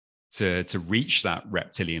to reach that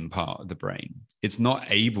reptilian part of the brain. It's not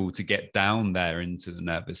able to get down there into the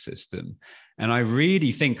nervous system. And I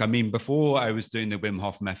really think, before I was doing the Wim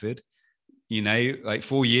Hof method, like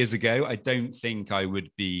 4 years ago, I don't think I would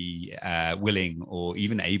be willing or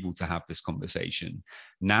even able to have this conversation.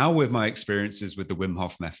 Now, with my experiences with the Wim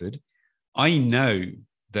Hof method, I know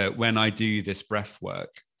that when I do this breath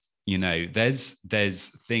work,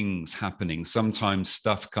 there's things happening. Sometimes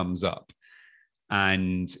stuff comes up,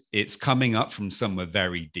 and it's coming up from somewhere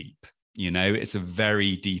very deep. It's a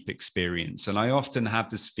very deep experience. And I often have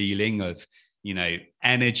this feeling of,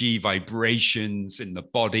 energy, vibrations in the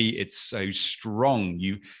body. It's so strong.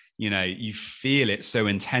 You feel it so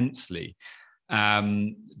intensely.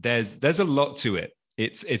 There's a lot to it.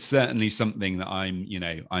 It's certainly something that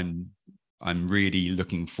I'm really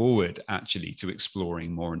looking forward actually to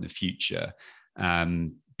exploring more in the future,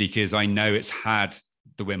 because I know it's had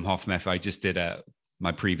the Wim Hof method. I just did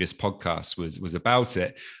my previous podcast was about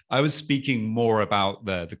it. I was speaking more about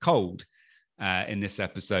the cold in this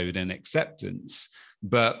episode and acceptance,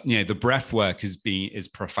 but the breath work is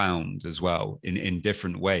profound as well in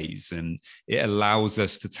different ways, and it allows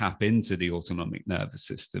us to tap into the autonomic nervous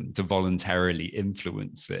system, to voluntarily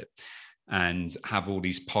influence it and have all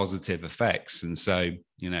these positive effects. And so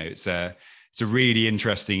it's a really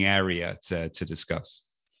interesting area to discuss.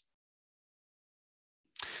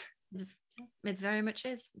 It very much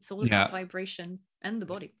is. It's all about vibration and the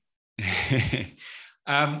body.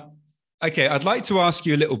 Okay, I'd like to ask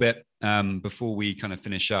you a little bit before we kind of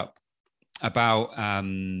finish up about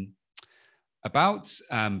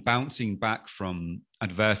bouncing back from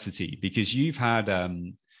adversity, because you've had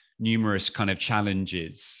numerous kind of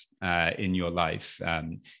challenges in your life,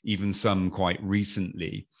 even some quite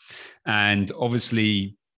recently. And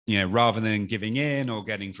obviously, rather than giving in or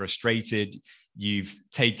getting frustrated, you've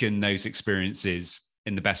taken those experiences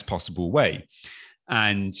in the best possible way.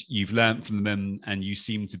 And you've learned from them, and you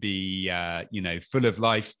seem to be, full of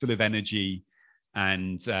life, full of energy,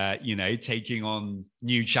 and, taking on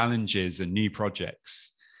new challenges and new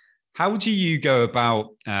projects. How do you go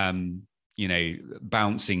about,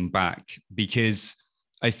 bouncing back? Because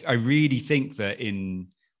I really think that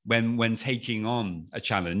when taking on a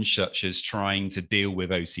challenge, such as trying to deal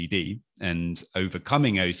with OCD and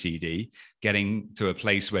overcoming OCD, getting to a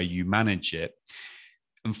place where you manage it,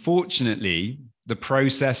 unfortunately, the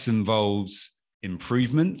process involves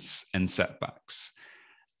improvements and setbacks.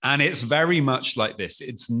 And it's very much like this.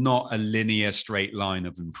 It's not a linear straight line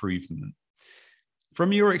of improvement.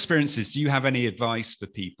 From your experiences, do you have any advice for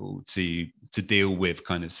people to deal with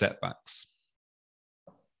kind of setbacks?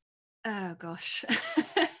 Oh, gosh.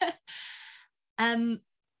 I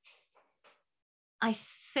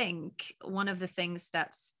think one of the things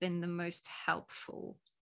that's been the most helpful,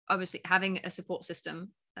 obviously having a support system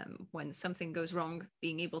when something goes wrong,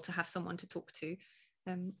 being able to have someone to talk to,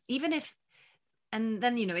 even if, and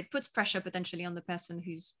then, it puts pressure potentially on the person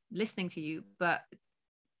who's listening to you. But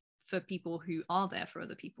for people who are there for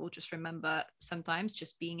other people, just remember, sometimes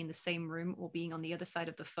just being in the same room or being on the other side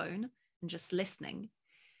of the phone and just listening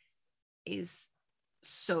is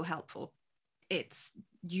so helpful. It's,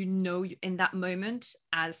 in that moment,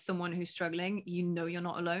 as someone who's struggling, you're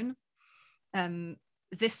not alone.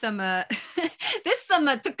 This summer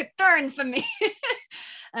took a turn for me.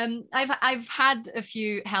 I've had a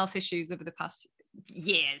few health issues over the past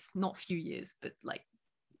years, not few years, but like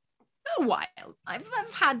a while. I've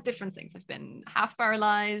had different things. I've been half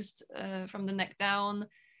paralyzed from the neck down.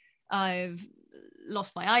 I've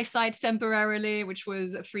lost my eyesight temporarily, which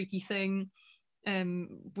was a freaky thing.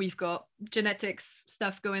 We've got genetics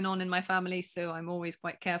stuff going on in my family, so I'm always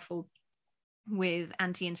quite careful with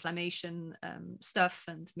anti-inflammation stuff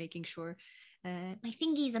and making sure my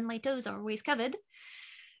fingies and my toes are always covered.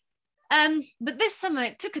 But this summer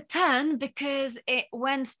it took a turn because it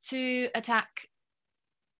went to attack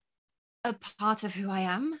a part of who I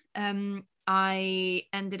am. I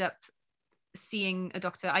ended up seeing a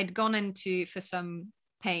doctor. I'd gone into for some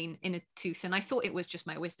pain in a tooth, and I thought it was just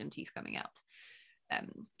my wisdom teeth coming out,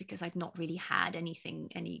 because I'd not really had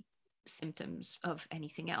any symptoms of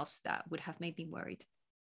anything else that would have made me worried.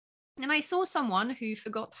 And I saw someone who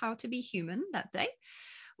forgot how to be human that day,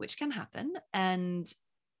 which can happen. And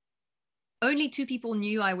only 2 people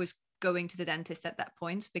knew I was going to the dentist at that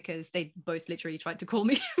point, because they both literally tried to call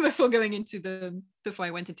me before I went into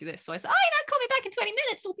this. So I said, oh, call me back in 20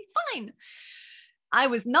 minutes, it'll be fine. I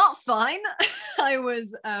was not fine.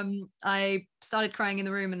 I started crying in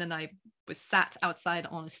the room, and then I was sat outside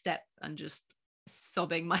on a step and just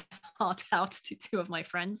sobbing my heart out to 2 of my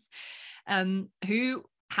friends, who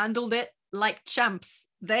handled it like champs.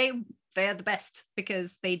 They're the best,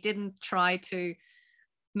 because they didn't try to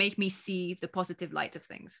make me see the positive light of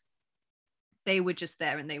things. They were just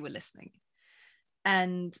there and they were listening.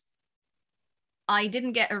 And I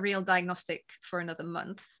didn't get a real diagnostic for another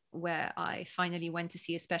month, where I finally went to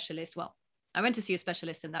see a specialist. Well, I went to see a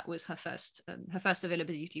specialist, and that was her first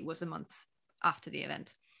availability was a month after the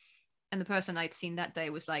event. And the person I'd seen that day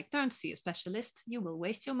was like, don't see a specialist, you will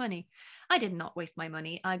waste your money. I did not waste my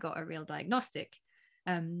money. I got a real diagnostic.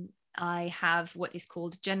 I have what is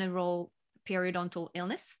called general periodontal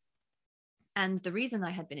illness. And the reason I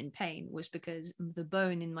had been in pain was because the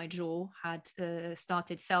bone in my jaw had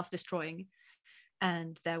started self-destroying,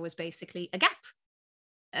 and there was basically a gap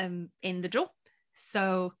in the jaw.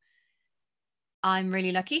 So I'm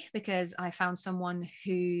really lucky, because I found someone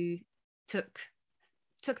who took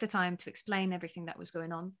the time to explain everything that was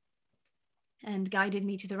going on and guided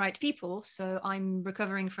me to the right people. So I'm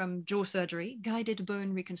recovering from jaw surgery, guided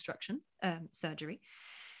bone reconstruction surgery.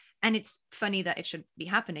 And it's funny that it should be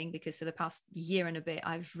happening, because for the past year and a bit,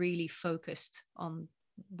 I've really focused on,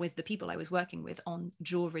 with the people I was working with, on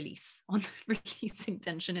jaw release, on releasing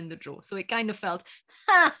tension in the jaw. So it kind of felt,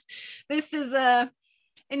 this is a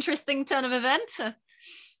interesting turn of event.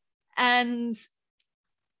 And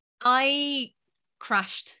I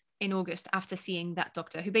crashed in August after seeing that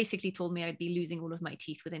doctor, who basically told me I'd be losing all of my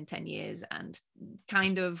teeth within 10 years and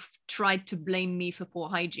kind of tried to blame me for poor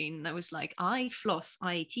hygiene. And I was like, I floss,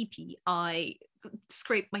 I TP, I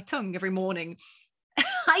scrape my tongue every morning.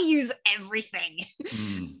 I use everything,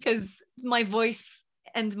 because my voice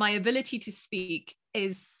and my ability to speak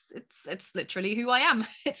it's literally who I am.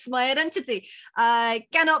 It's my identity. I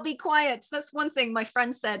cannot be quiet. That's one thing my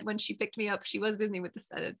friend said when she picked me up. She was with me with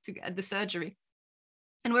the surgery.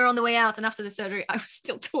 And we were on the way out, and after the surgery, I was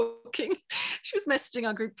still talking. She was messaging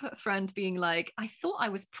our group friend being like, I thought I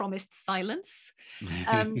was promised silence.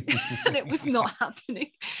 And it was not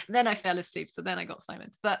happening. Then I fell asleep, so then I got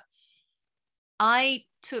silent. But I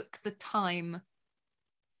took the time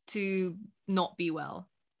to not be well.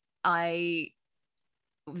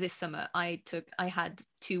 This summer, I had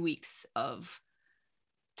 2 weeks of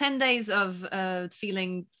 10 days of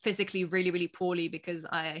feeling physically really, really poorly, because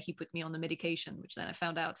he put me on the medication, which then I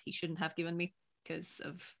found out he shouldn't have given me because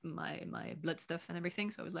of my blood stuff and everything.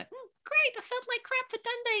 So I was like, great, I felt like crap for 10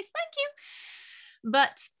 days. Thank you.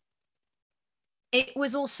 But it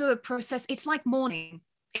was also a process. It's like mourning.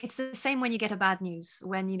 It's the same when you get a bad news,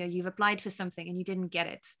 when you've applied for something and you didn't get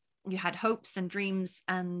it. You had hopes and dreams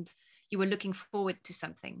and you were looking forward to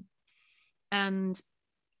something. And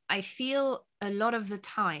I feel a lot of the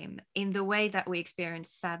time, in the way that we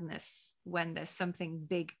experience sadness when there's something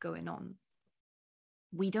big going on,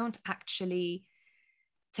 we don't actually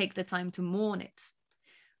take the time to mourn it.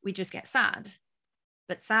 We just get sad.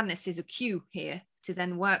 But sadness is a cue here to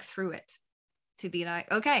then work through it, to be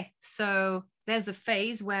like, okay, so there's a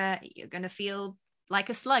phase where you're going to feel like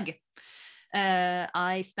a slug.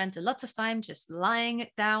 I spent a lot of time just lying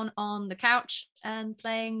down on the couch and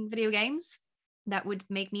playing video games. That would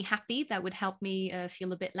make me happy. That would help me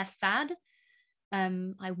feel a bit less sad.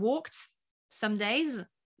 I walked some days,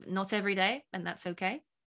 not every day, and that's okay.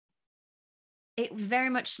 It was very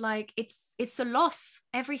much like it's a loss.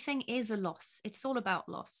 Everything is a loss. It's all about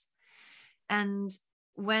loss. And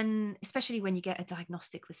especially when you get a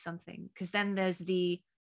diagnostic with something, because then there's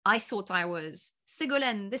I thought I was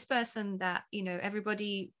Ségolène, this person that,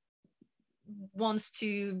 everybody wants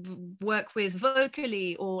to work with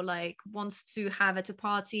vocally, or like wants to have at a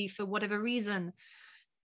party for whatever reason.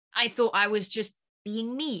 I thought I was just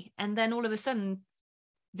being me. And then all of a sudden,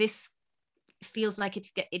 this feels like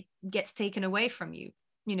it gets taken away from you.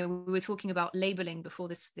 You know, we were talking about labeling before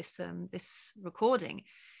this recording,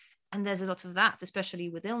 and there's a lot of that, especially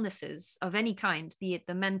with illnesses of any kind, be it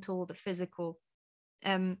the mental, the physical.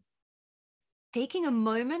 Taking a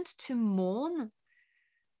moment to mourn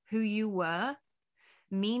who you were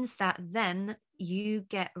means that then you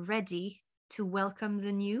get ready to welcome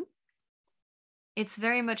the new. It's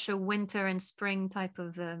very much a winter and spring type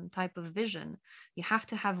of vision. You have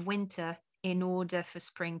to have winter in order for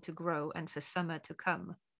spring to grow and for summer to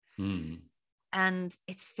come. And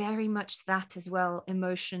it's very much that as well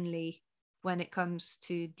emotionally when it comes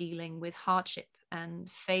to dealing with hardship and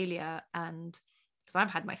failure. And because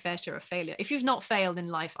I've had my fair share of failure. If you've not failed in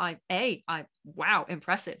life, wow,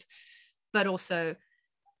 impressive. But also,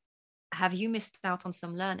 have you missed out on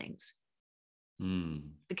some learnings?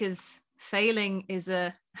 Because failing is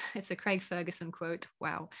it's a Craig Ferguson quote.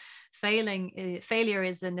 Wow. Failure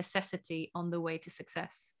is a necessity on the way to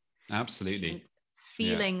success. Absolutely. And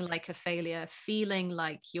feeling like a failure, feeling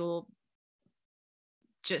like you're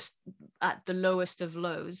just at the lowest of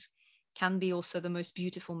lows can be also the most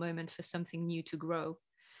beautiful moment for something new to grow.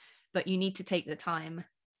 But you need to take the time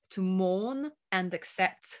to mourn and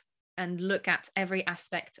accept and look at every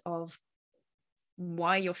aspect of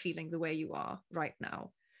why you're feeling the way you are right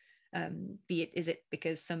now. Is it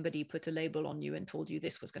because somebody put a label on you and told you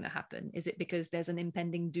this was going to happen? Is it because there's an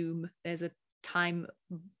impending doom? There's a time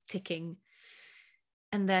ticking?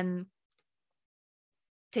 And then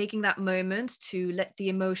taking that moment to let the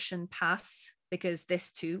emotion pass, because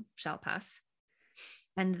this too shall pass.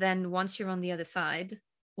 And then once you're on the other side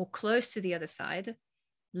or close to the other side,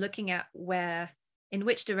 looking at in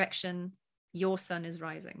which direction your sun is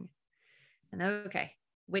rising. And okay,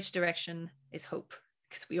 which direction is hope?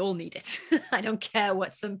 Because we all need it. I don't care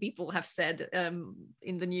what some people have said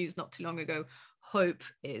in the news not too long ago. Hope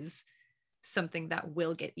is something that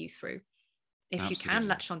will get you through. If you can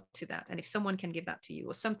latch on to that, and if someone can give that to you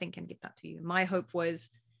or something can give that to you. My hope was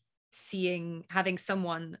having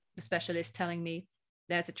someone, a specialist, telling me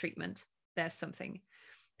there's a treatment, there's something.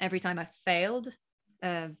 Every time I failed,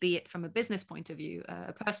 be it from a business point of view,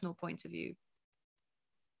 a personal point of view,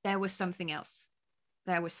 there was something else.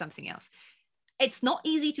 It's not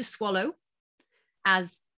easy to swallow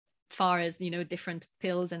as far as, different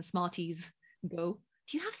pills and Smarties go.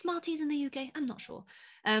 Do you have Smarties in the UK? I'm not sure.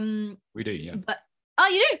 We do, yeah. But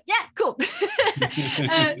you do? Yeah, cool.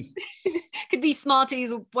 Could be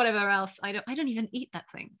Smarties or whatever else. I don't even eat that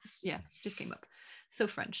thing. Just came up. So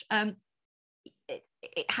French.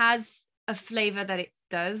 It has a flavor that it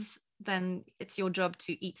does. Then it's your job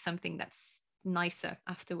to eat something that's nicer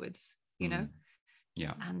afterwards, Yeah.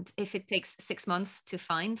 And if it takes 6 months to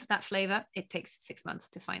find that flavor, it takes 6 months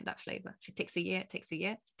to find that flavor. If it takes a year, it takes a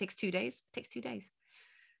year. If it takes 2 days, it takes 2 days.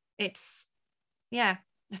 I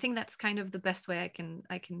think that's kind of the best way I can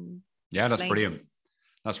that's brilliant.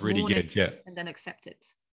 That's really good. Yeah. And then accept it.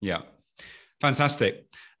 Yeah. Fantastic.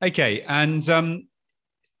 Okay. And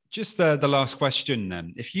just the last question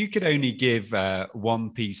then. If you could only give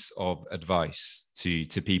one piece of advice to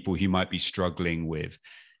people who might be struggling with,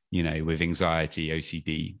 with anxiety,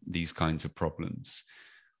 OCD, these kinds of problems,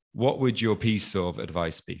 what would your piece of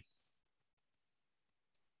advice be?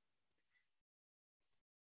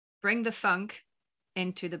 Bring the funk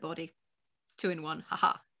into the body. 2 in 1.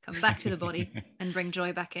 Haha. Come back to the body and bring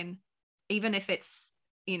joy back in. Even if it's,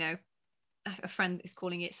 a friend is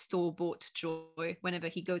calling it store-bought joy. Whenever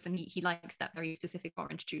he goes and he likes that very specific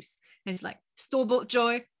orange juice. And he's like, store-bought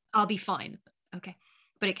joy, I'll be fine. Okay.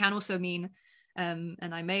 But it can also mean, and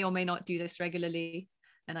I may or may not do this regularly,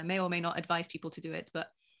 and I may or may not advise people to do it,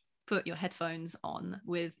 but put your headphones on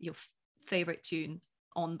with your favorite tune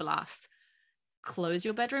on blast. Close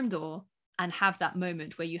your bedroom door and have that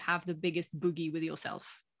moment where you have the biggest boogie with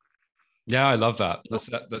yourself. Yeah, I love that.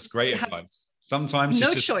 That's great advice. Sometimes no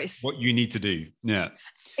it's just choice. What you need to do. Yeah.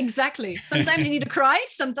 Exactly. Sometimes you need to cry.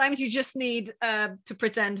 Sometimes you just need to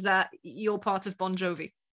pretend that you're part of Bon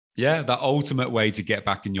Jovi. Yeah, the ultimate way to get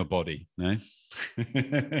back in your body. No?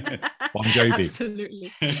 Bon Jovi.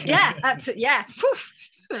 Absolutely. Yeah. Yeah.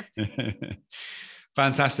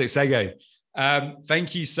 Fantastic, Sego.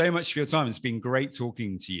 Thank you so much for your time. It's been great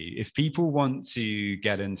talking to you. If people want to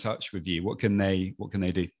get in touch with you, what can they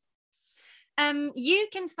do? You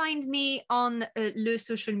can find me on le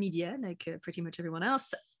social media, like pretty much everyone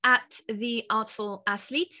else, at the Artful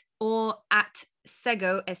Athlete or at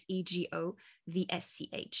Sego, Sego,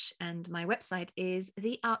 VSCH. And my website is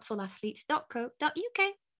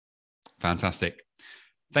theartfulathlete.co.uk. Fantastic.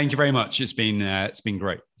 Thank you very much. It's been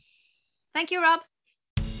great. Thank you, Rob.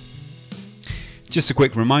 Just a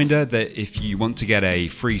quick reminder that if you want to get a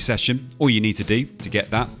free session, all you need to do to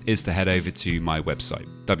get that is to head over to my website,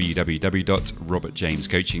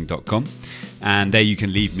 www.robertjamescoaching.com, and there you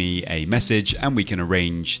can leave me a message and we can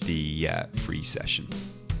arrange the free session.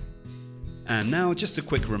 And now just a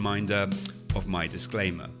quick reminder of my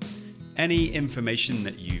disclaimer. Any information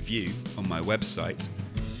that you view on my website,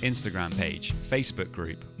 Instagram page, Facebook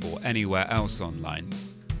group, or anywhere else online,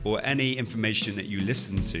 or any information that you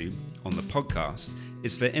listen to on the podcast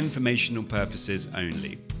is for informational purposes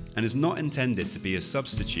only and is not intended to be a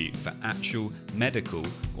substitute for actual medical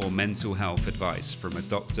or mental health advice from a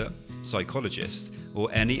doctor, psychologist,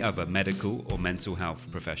 or any other medical or mental health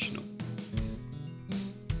professional.